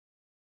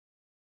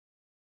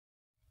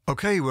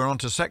Okay, we're on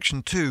to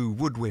section 2,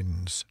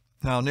 woodwinds.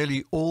 Now,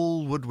 nearly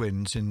all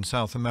woodwinds in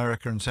South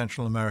America and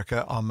Central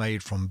America are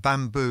made from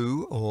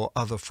bamboo or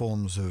other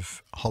forms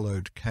of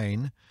hollowed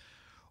cane,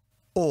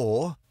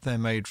 or they're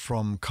made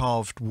from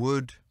carved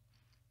wood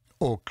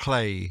or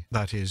clay,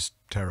 that is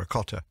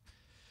terracotta.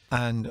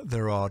 And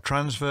there are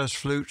transverse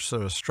flutes,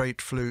 there are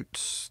straight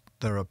flutes,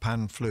 there are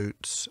pan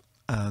flutes,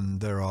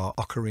 and there are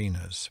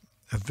ocarinas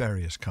of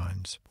various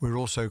kinds. We're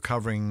also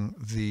covering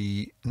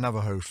the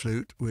Navajo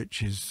flute,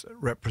 which is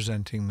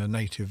representing the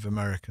Native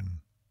American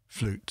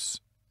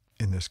flutes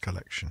in this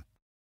collection.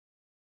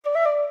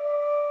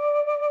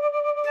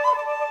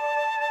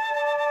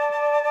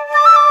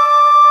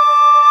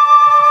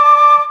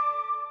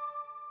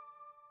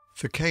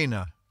 The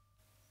quena.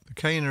 The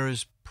quena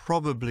is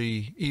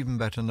probably even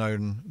better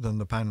known than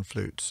the pan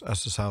flutes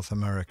as a South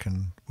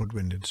American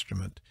woodwind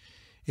instrument.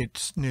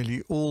 It's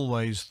nearly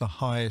always the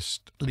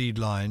highest lead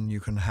line you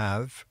can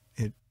have.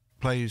 It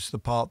plays the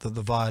part that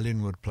the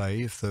violin would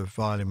play if the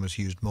violin was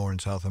used more in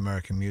South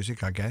American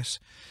music, I guess.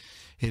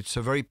 It's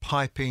a very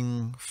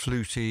piping,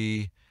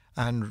 fluty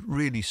and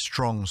really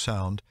strong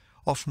sound,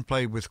 often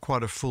played with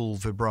quite a full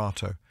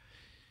vibrato.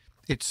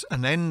 It's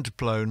an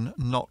end-blown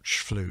notch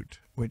flute,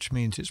 which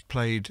means it's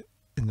played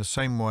in the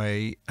same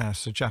way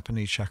as a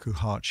Japanese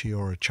shakuhachi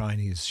or a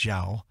Chinese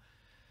xiao,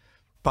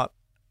 but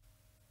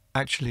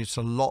actually it's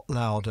a lot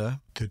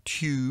louder. The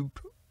tube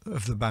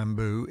of the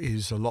bamboo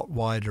is a lot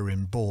wider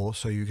in bore,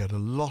 so you get a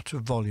lot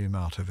of volume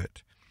out of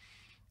it,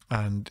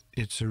 and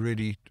it's a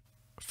really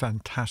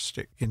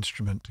fantastic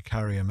instrument to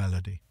carry a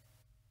melody.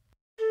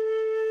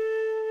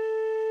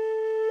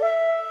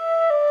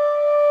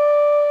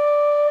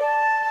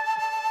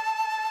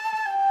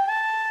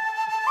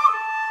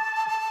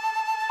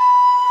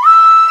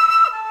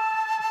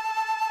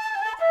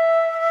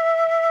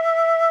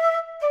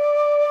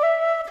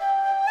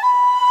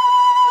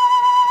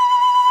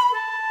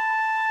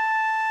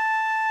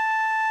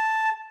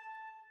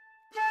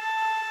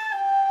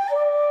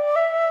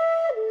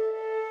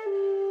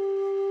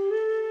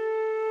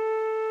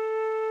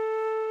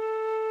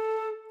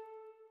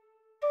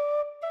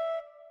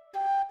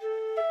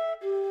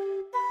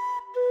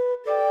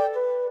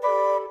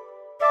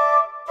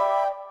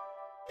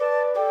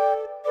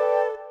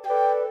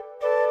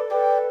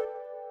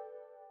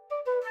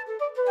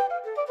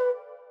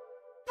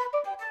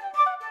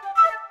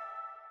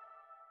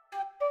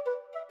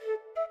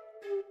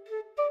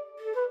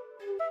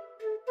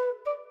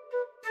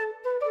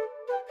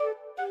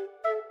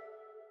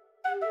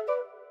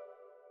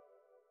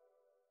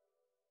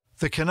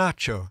 The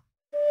quenacho.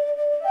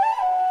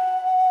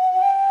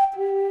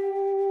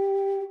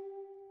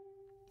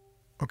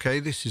 Okay,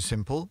 this is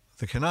simple.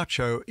 The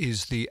quenacho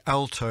is the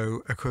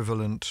alto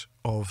equivalent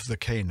of the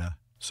quena.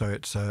 So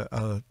it's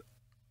a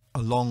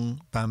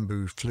long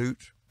bamboo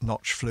flute,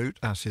 notch flute,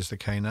 as is the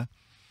quena.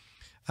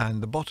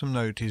 And the bottom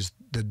note is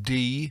the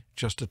D,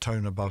 just a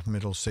tone above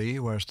middle C,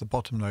 whereas the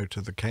bottom note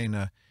of the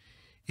quena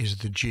is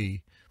the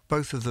G.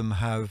 Both of them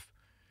have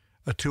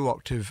a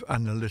 2-octave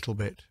and a little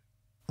bit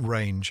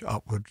range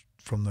upward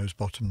from those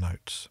bottom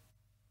notes.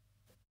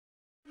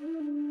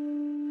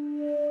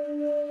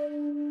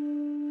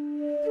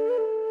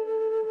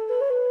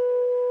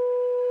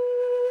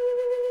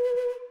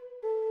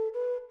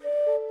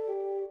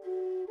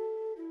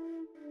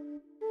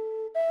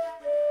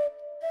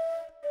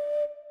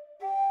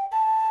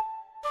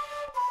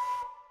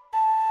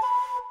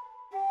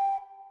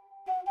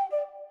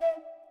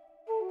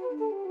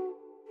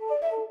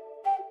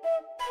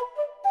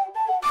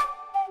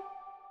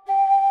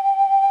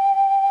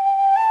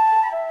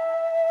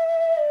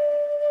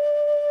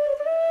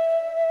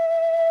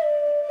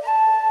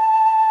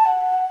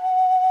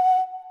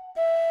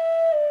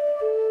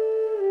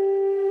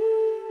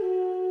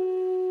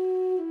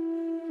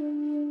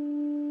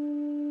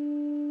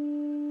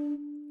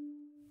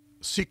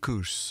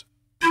 Sikus.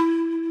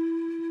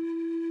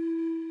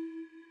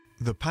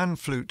 The pan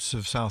flutes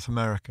of South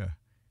America,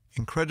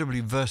 incredibly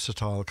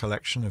versatile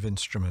collection of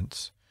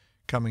instruments,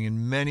 coming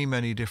in many,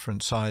 many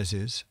different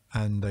sizes,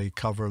 and they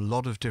cover a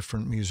lot of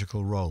different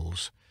musical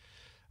roles,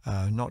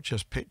 not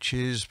just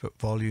pitches, but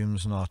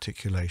volumes and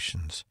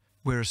articulations.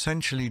 We're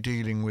essentially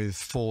dealing with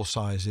 4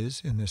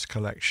 sizes in this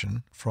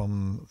collection,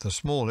 from the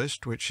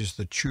smallest, which is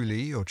the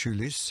chuli or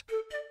chulis,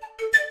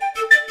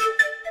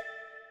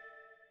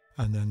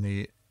 and then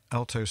the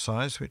alto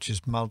size, which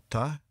is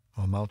malta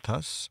or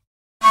maltas,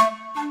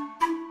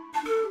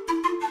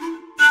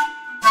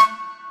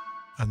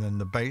 and then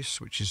the bass,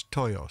 which is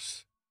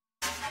toyos.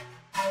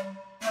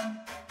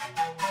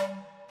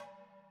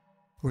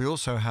 We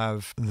also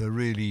have the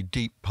really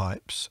deep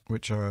pipes,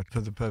 which are,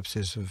 for the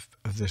purposes of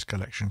this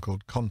collection,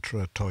 called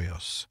contra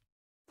toyos.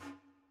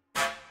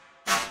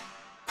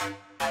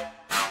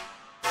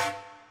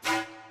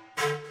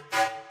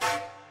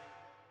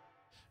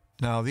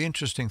 Now, the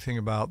interesting thing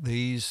about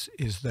these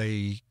is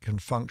they can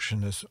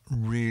function as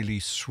really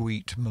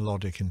sweet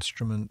melodic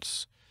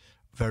instruments,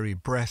 very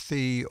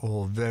breathy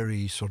or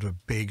very sort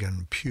of big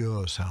and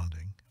pure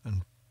sounding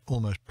and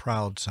almost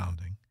proud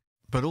sounding.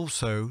 but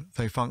also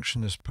they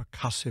function as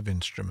percussive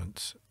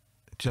instruments,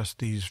 just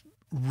these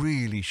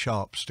really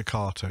sharp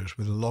staccatos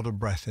with a lot of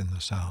breath in the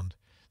sound.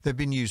 They've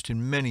been used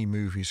in many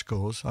movie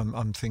scores.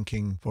 I'm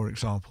thinking, for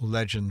example,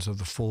 Legends of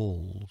the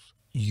Falls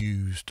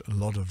used a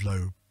lot of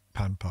low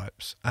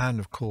panpipes. And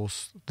of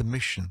course, The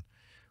Mission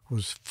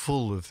was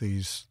full of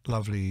these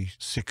lovely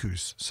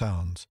sikus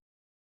sounds.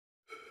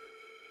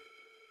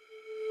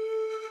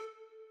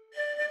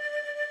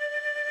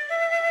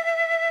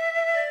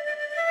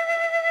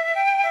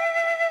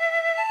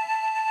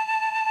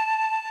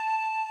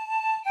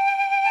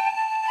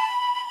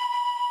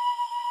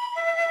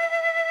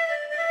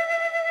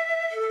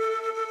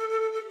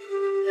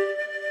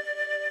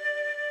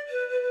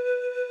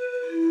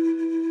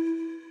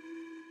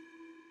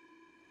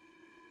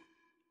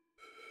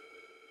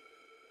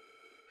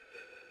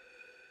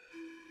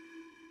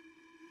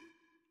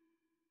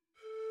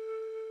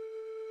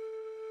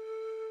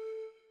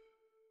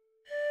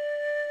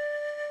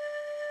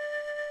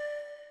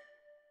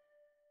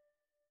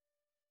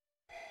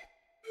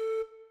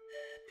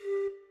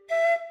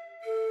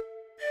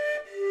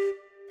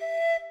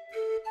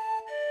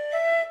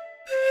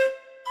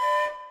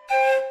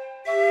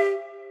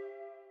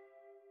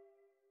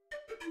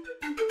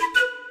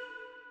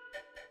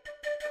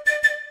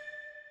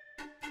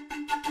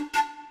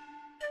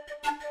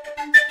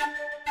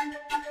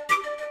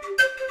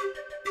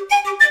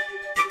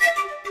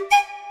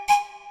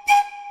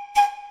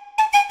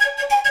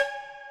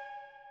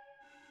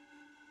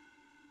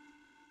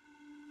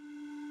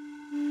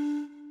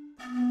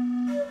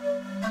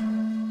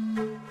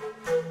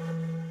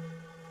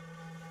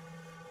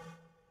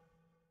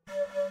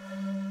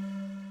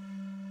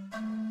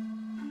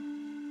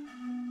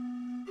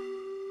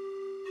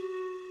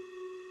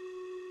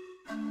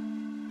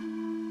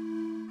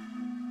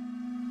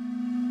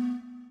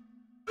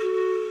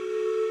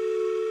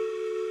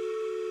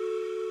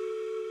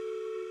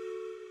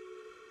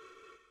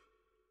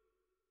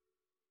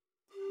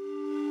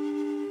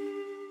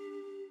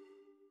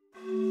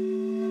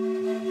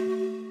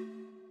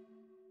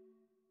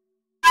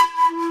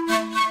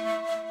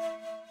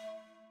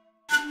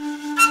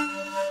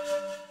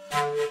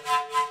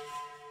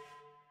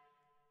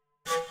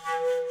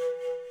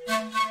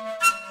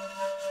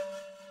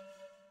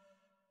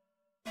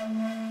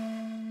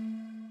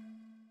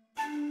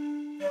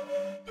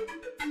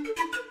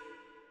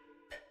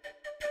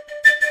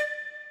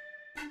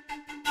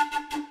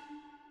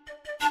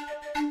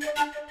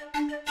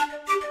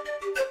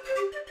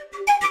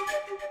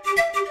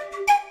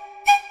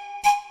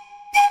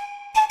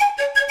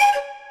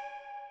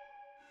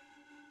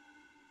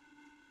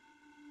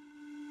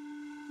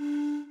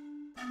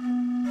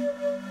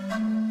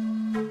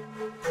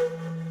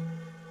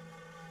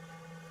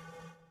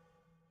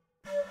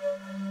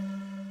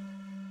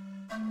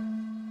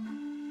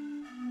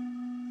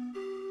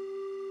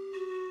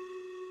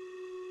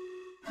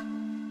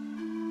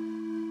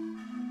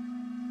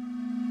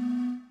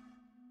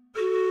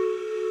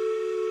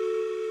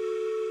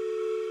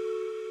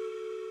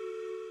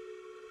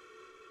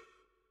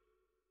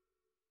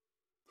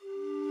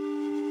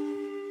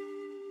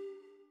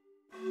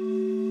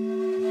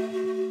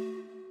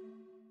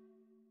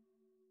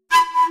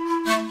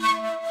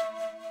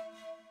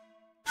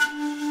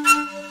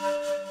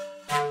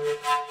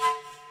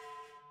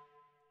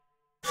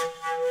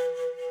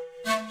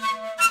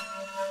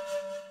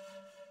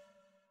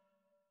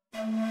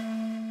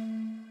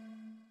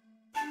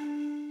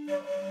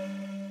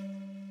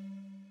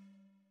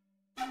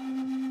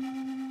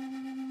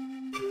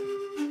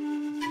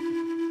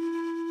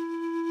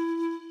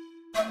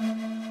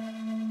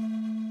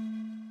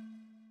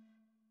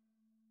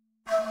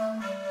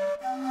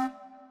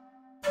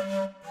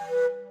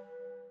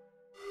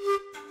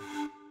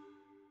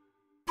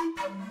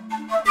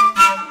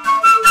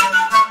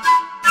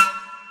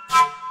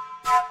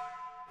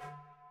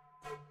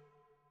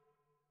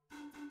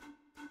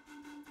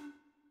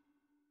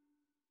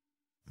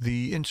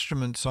 The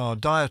instruments are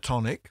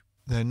diatonic.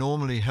 They're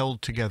normally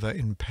held together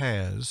in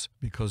pairs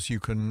because you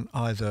can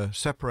either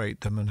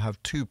separate them and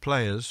have two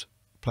players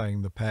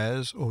playing the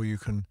pairs, or you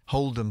can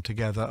hold them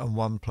together and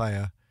one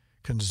player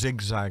can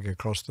zigzag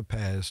across the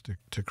pairs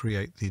to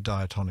create the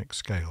diatonic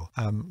scale.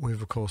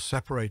 We've of course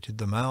separated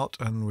them out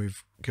and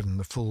we've given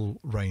the full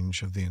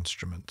range of the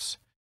instruments.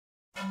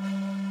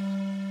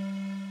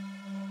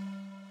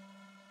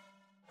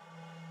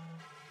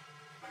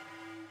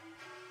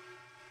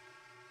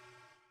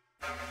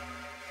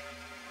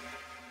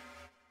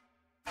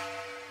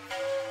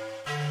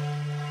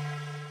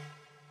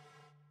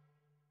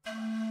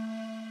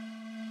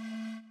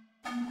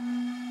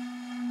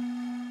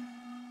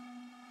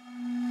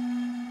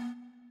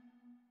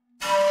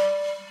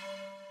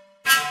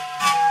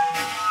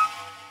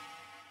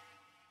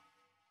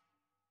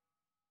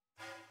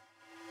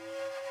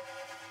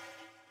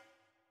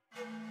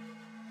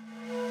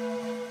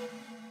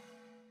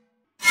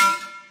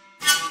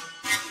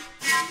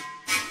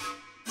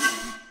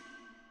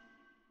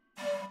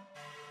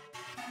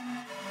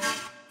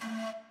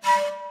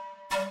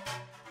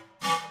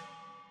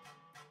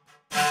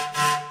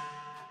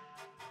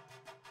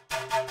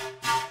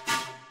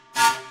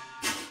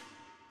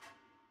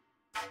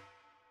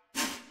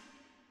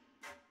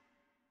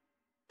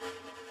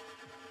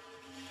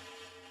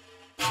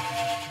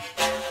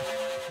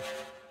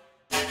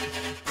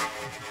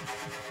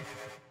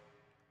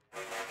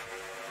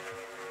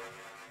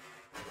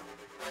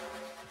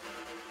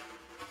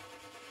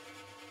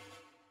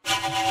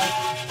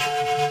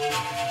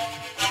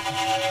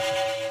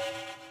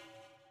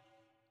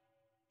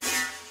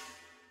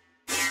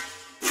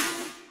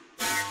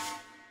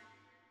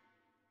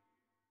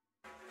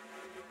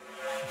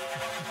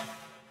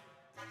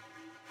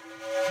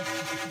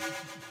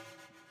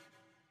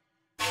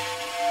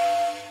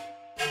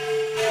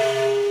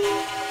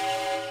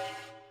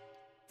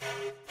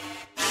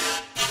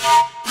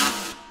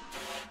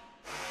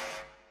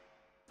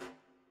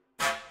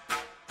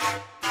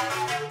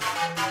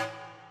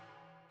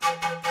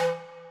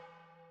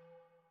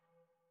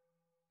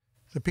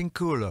 The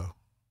pinculo.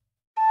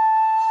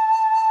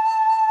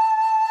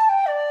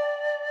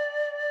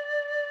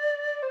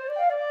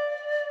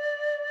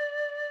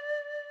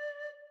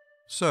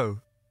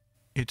 So,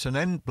 it's an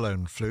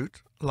end-blown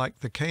flute like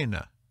the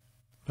quena,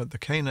 but the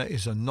quena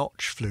is a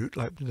notch flute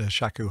like the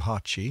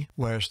shakuhachi,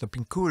 whereas the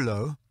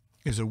pinculo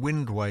is a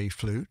windway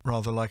flute,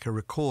 rather like a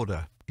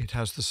recorder. It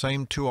has the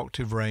same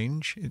 2-octave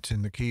range. It's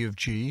in the key of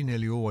G,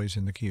 nearly always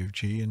in the key of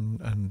G,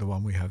 and the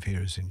one we have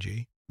here is in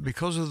G.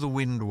 Because of the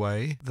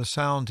windway, the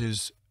sound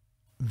is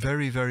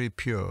very, very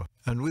pure,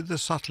 and with the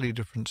subtly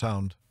different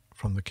sound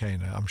from the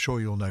quena, I'm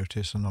sure you'll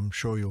notice, and I'm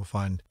sure you'll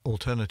find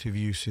alternative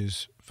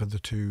uses for the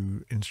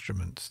two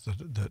instruments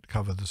that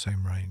cover the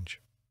same range.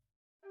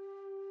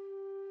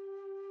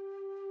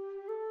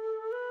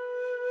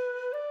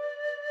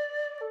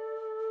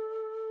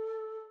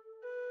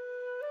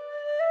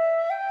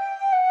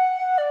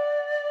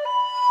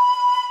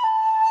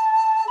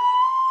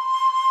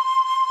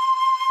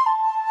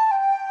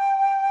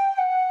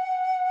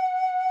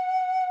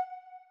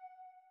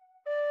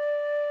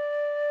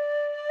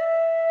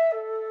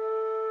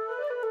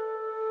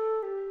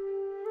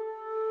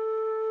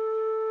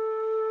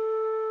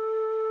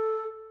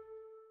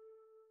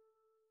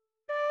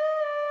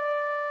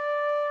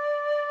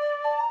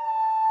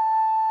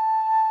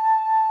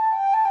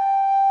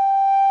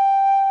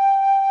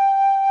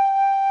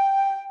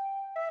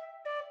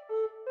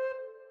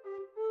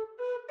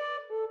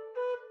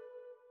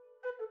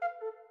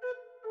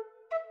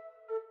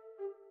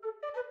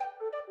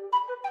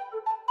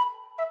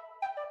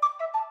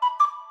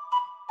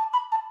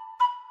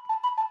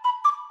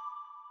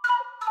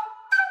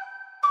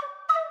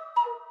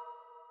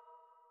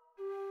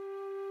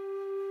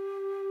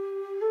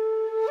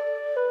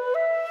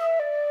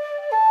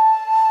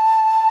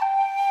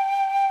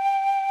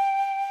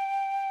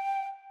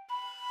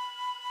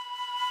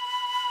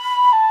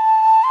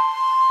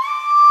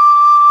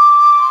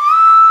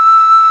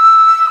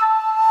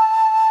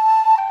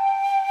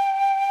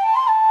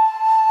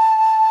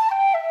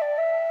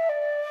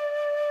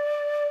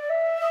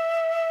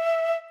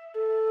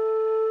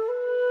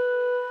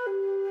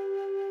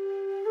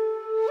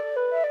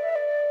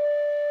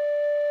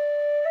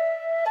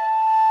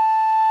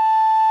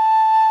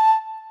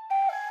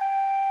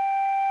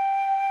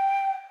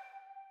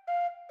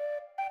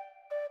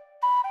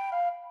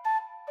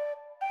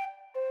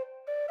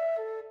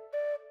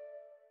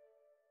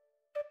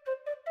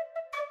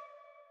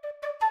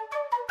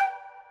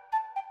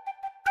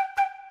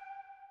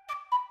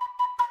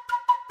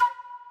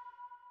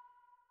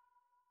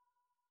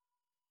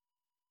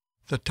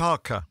 The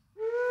tarka.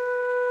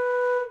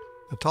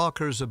 The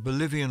tarka is a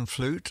Bolivian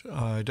flute.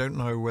 I don't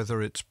know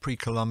whether it's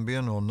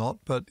pre-Columbian or not,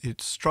 but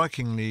it's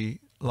strikingly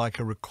like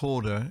a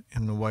recorder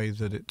in the way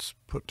that it's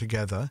put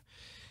together.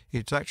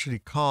 It's actually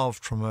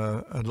carved from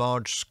a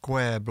large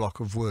square block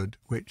of wood,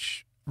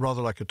 which,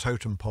 rather like a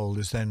totem pole,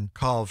 is then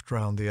carved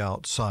round the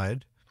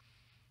outside.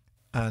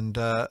 And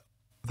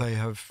they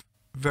have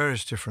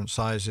various different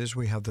sizes.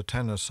 We have the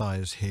tenor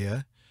size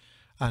here,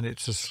 and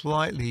it's a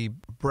slightly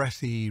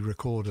breathy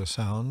recorder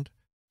sound,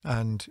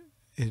 and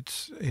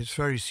it's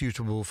very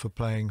suitable for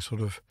playing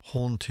sort of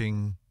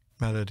haunting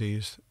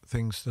melodies,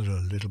 things that are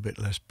a little bit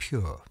less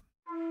pure.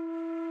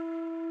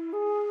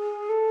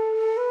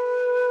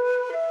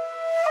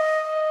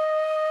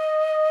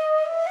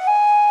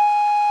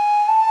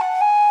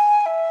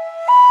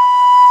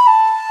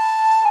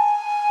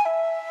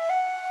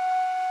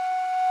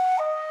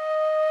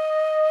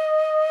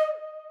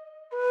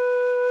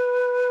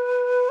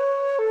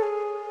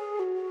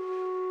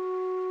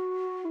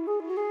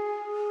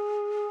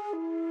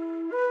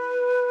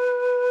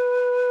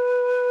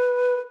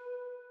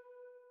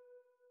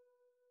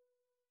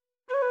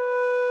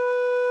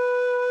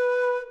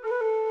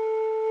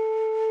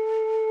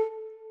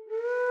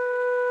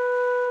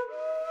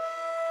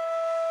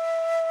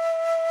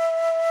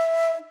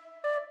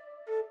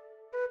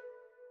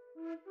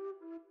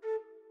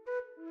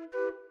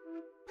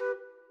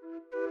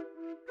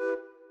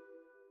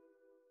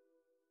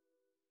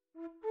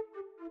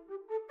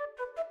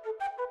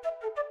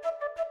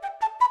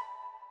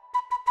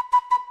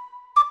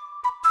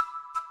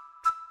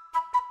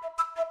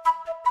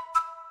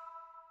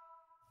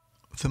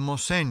 The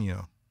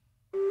Mosegno.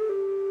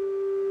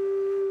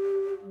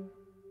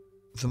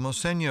 The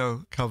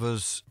Mosegno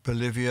covers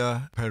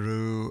Bolivia,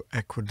 Peru,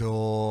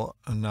 Ecuador,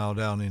 and now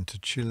down into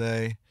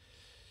Chile.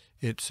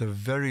 It's a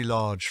very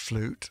large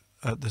flute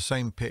at the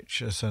same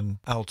pitch as an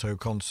alto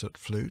concert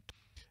flute.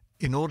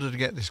 In order to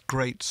get this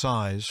great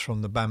size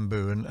from the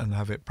bamboo and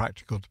have it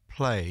practical to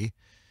play,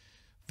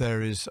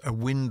 there is a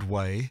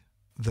windway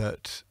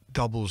that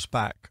doubles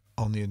back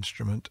on the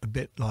instrument, a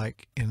bit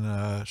like in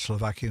a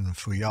Slovakian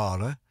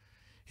fujara.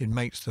 It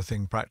makes the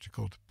thing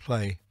practical to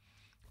play.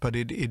 But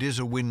it is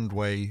a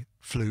windway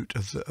flute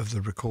of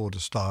the recorder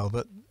style,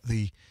 but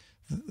the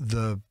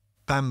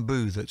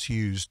bamboo that's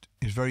used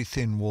is very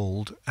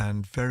thin-walled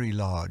and very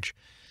large,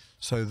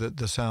 so that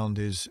the sound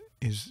is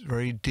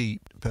very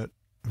deep but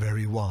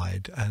very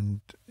wide,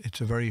 and it's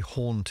a very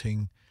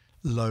haunting,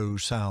 low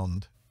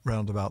sound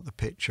round about the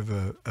pitch of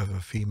a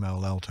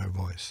female alto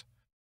voice.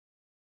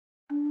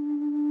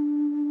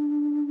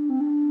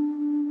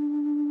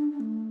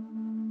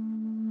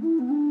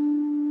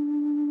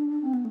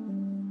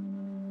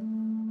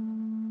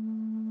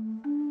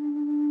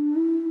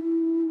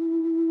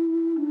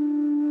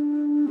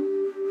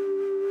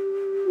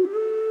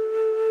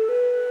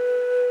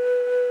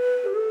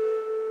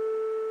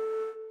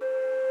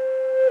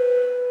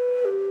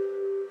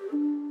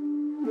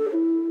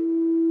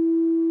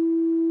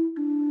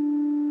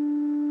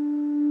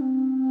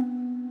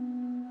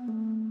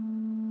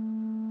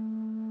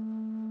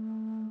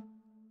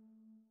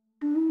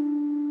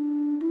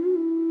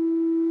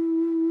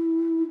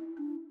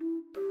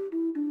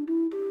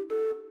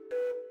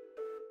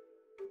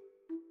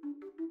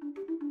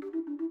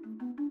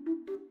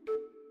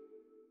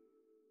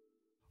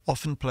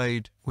 Often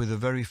played with a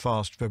very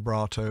fast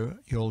vibrato,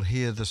 you'll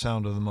hear the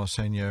sound of the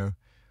Mosegno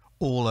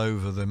all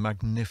over the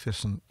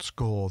magnificent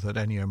score that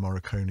Ennio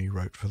Morricone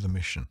wrote for the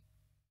Mission.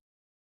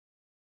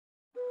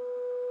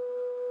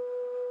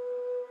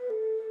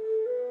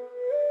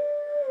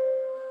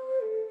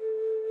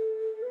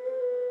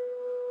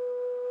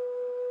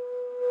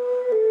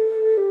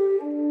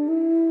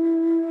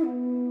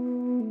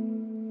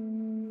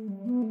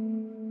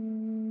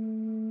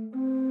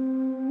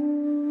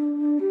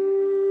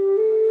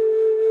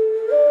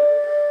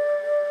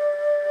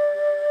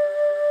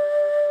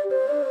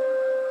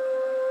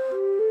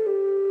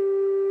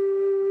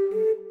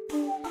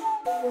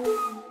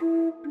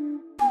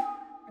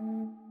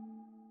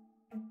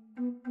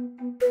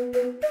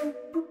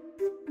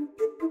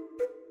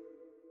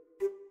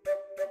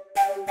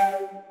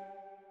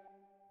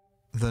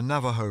 The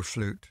Navajo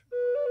flute.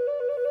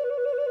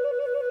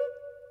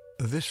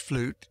 This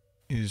flute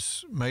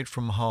is made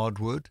from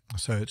hardwood,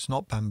 so it's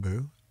not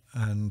bamboo,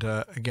 and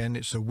again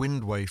it's a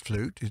windway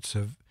flute. It's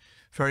a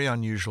very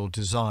unusual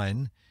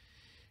design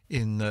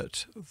in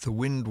that the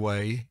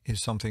windway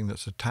is something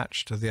that's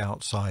attached to the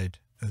outside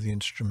of the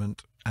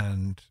instrument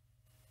and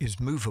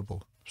is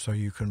movable, so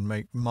you can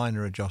make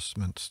minor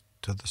adjustments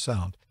to the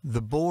sound.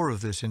 The bore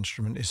of this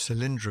instrument is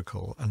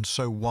cylindrical and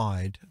so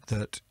wide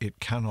that it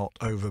cannot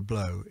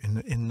overblow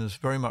in this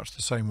very much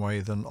the same way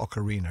that an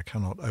ocarina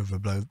cannot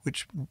overblow,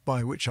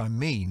 by which I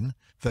mean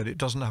that it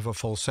doesn't have a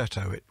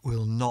falsetto. It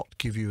will not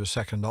give you a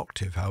second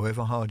octave,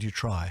 however hard you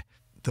try.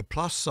 The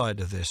plus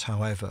side of this,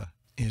 however,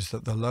 is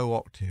that the low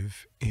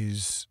octave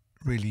is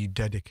really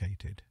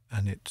dedicated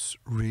and it's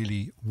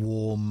really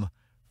warm,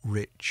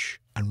 rich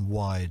and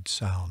wide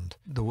sound.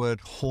 The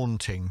word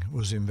haunting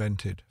was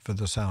invented for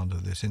the sound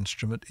of this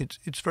instrument.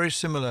 It's very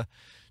similar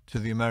to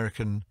the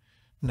American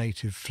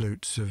native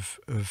flutes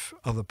of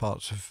other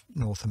parts of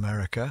North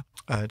America.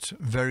 It's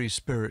very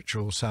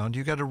spiritual sound.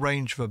 You get a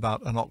range of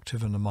about an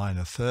octave and a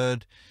minor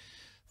third.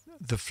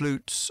 The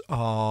flutes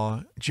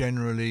are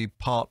generally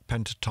part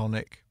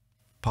pentatonic,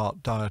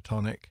 part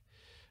diatonic.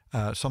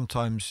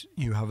 Sometimes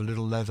you have a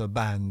little leather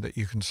band that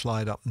you can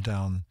slide up and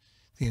down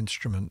the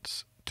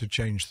instruments to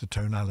change the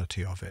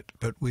tonality of it,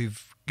 but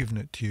we've given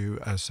it to you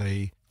as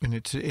in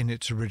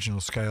its original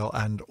scale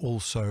and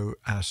also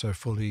as a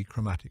fully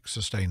chromatic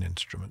sustain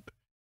instrument.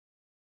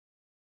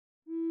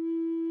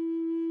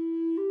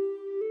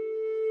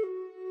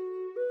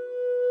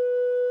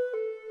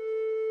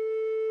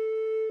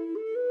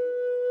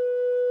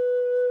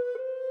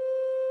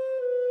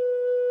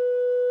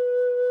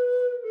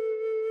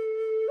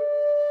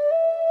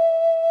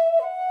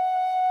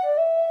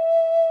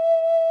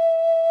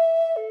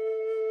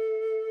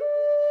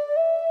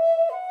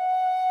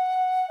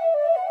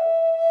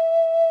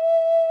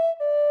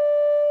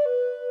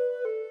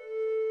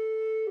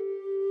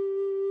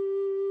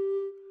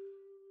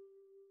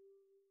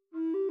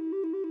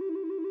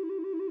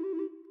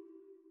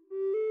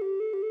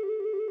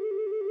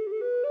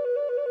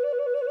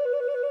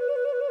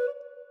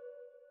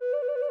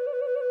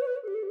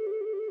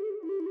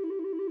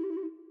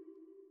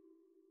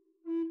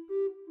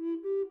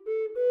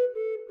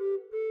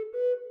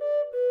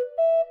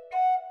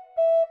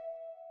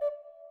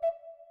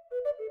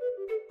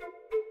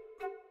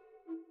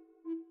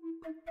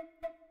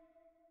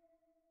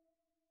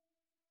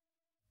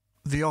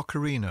 The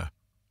ocarina.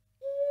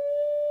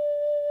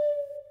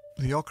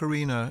 The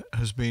ocarina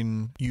has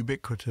been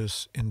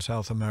ubiquitous in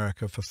South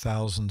America for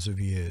thousands of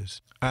years,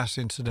 as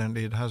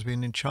incidentally it has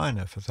been in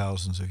China for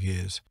thousands of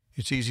years.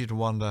 It's easy to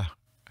wonder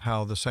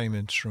how the same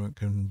instrument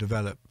can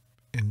develop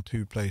in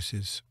two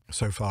places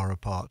so far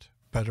apart.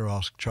 Better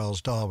ask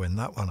Charles Darwin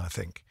that one, I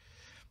think.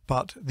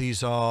 But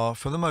these are,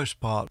 for the most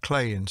part,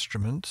 clay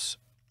instruments.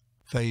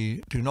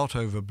 They do not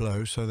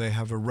overblow, so they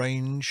have a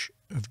range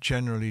of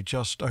generally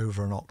just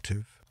over an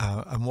octave.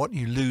 And what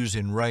you lose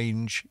in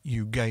range,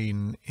 you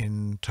gain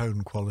in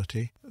tone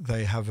quality.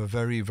 They have a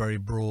very, very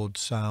broad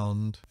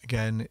sound.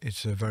 Again,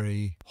 it's a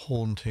very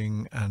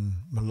haunting and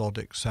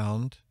melodic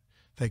sound.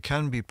 They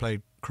can be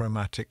played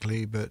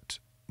chromatically, but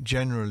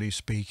generally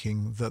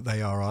speaking, that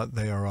they are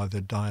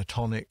either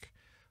diatonic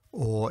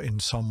or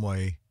in some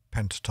way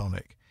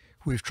pentatonic.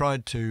 We've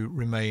tried to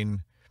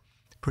remain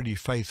pretty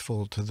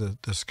faithful to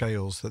the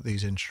scales that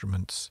these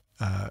instruments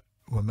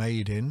were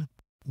made in.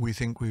 We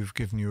think we've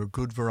given you a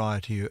good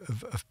variety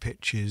of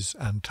pitches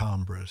and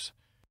timbres.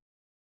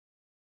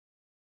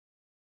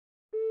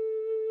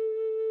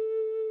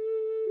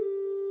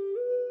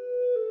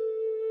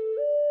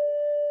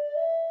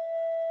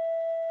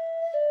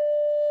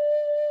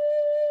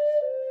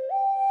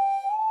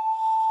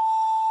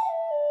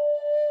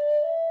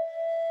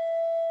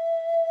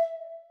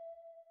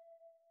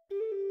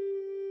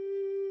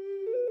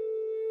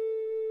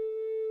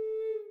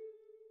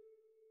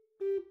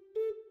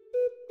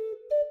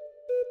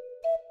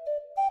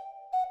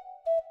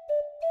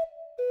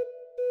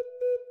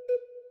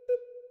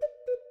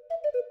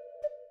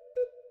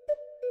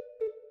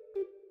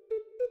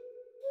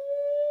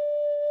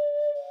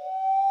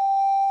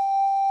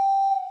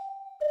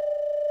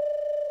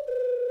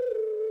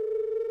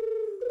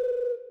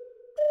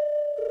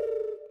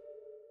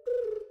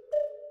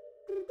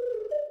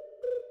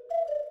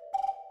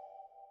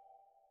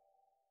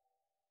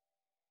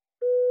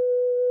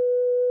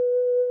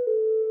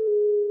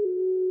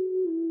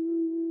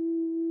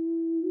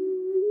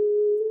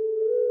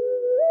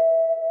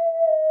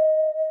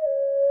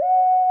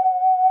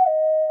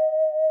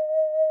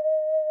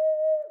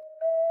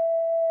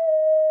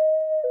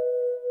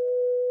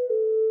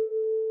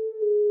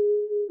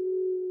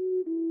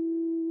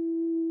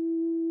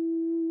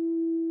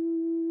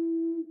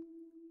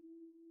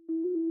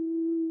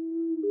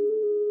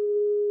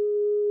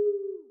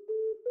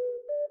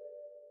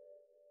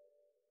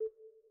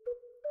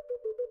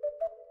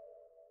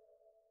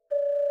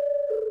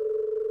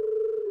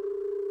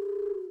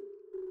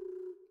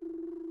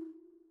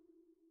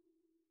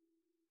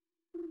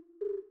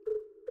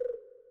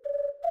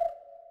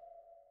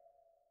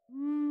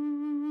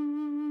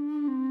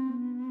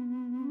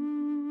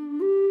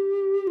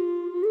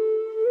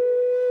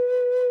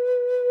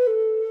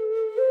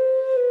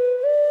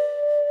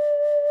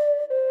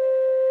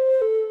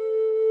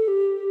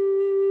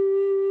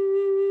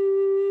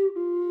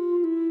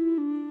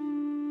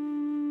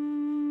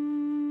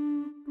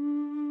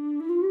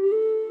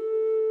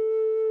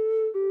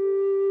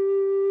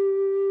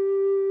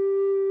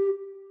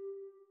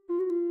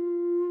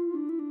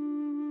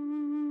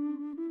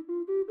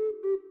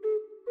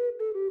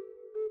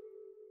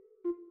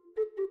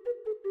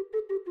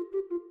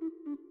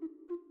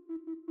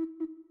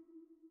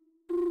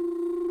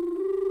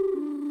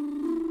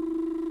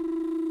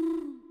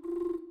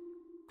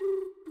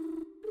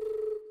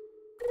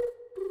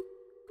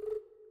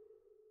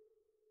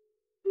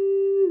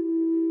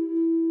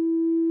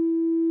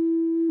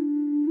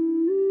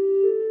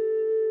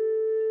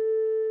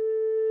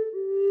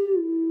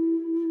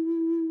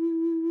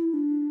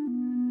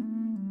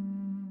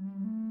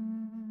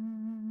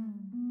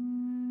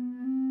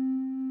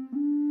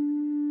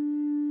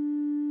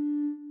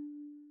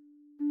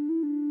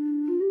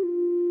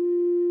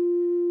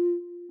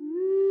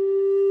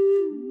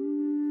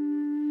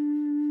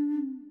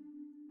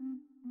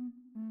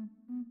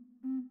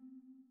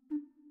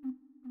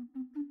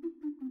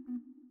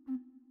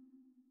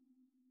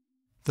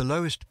 The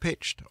lowest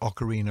pitched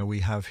ocarina we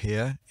have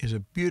here is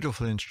a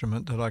beautiful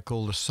instrument that I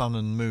call the Sun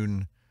and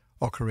Moon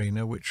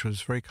ocarina, which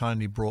was very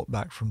kindly brought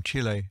back from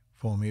Chile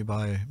for me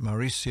by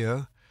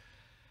Mauricio.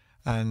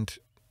 And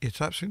it's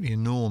absolutely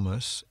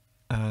enormous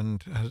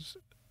and has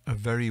a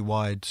very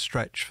wide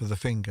stretch for the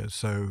fingers,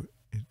 so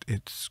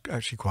it's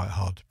actually quite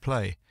hard to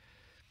play.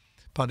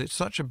 But it's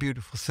such a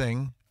beautiful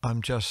thing.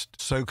 I'm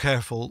just so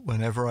careful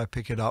whenever I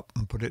pick it up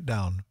and put it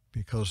down,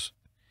 because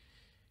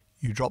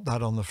you drop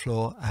that on the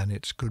floor and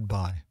it's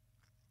goodbye.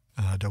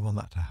 And I don't want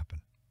that to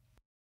happen.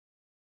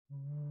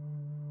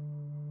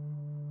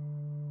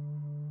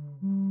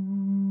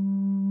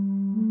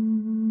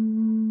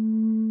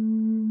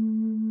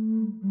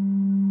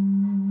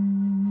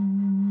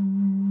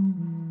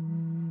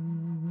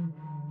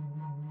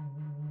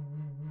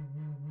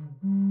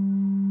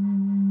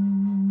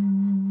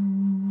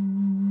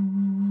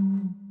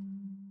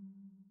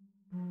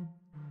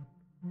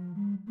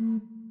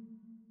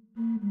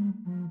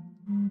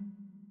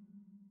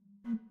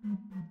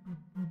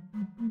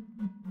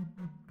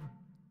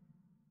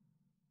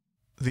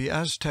 The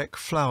Aztec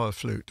flower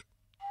flute.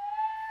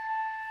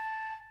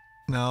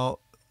 Now,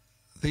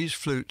 These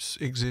flutes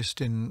exist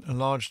in a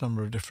large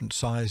number of different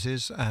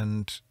sizes,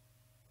 and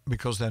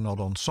because they're not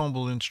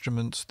ensemble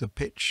instruments, the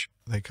pitch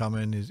they come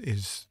in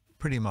is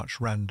pretty much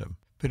random.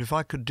 But if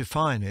I could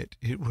define it,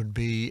 it would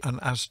be an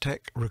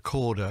Aztec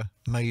recorder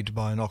made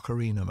by an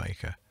ocarina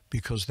maker,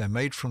 because they're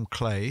made from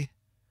clay.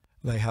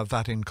 They have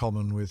that in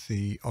common with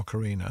the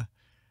ocarina,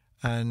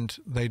 and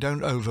they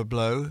don't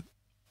overblow,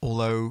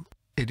 although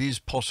it is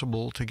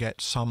possible to get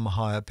some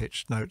higher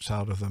pitched notes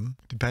out of them,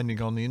 depending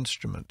on the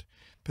instrument.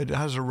 But it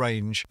has a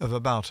range of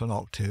about an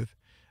octave.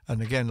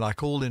 And again,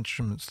 like all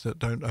instruments that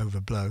don't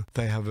overblow,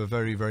 they have a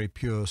very, very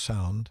pure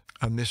sound.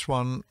 And this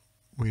one,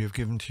 we have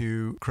given to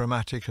you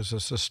chromatic as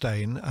a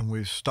sustain, and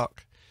we've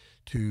stuck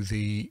to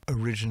the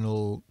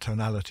original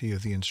tonality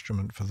of the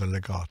instrument for the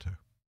legato.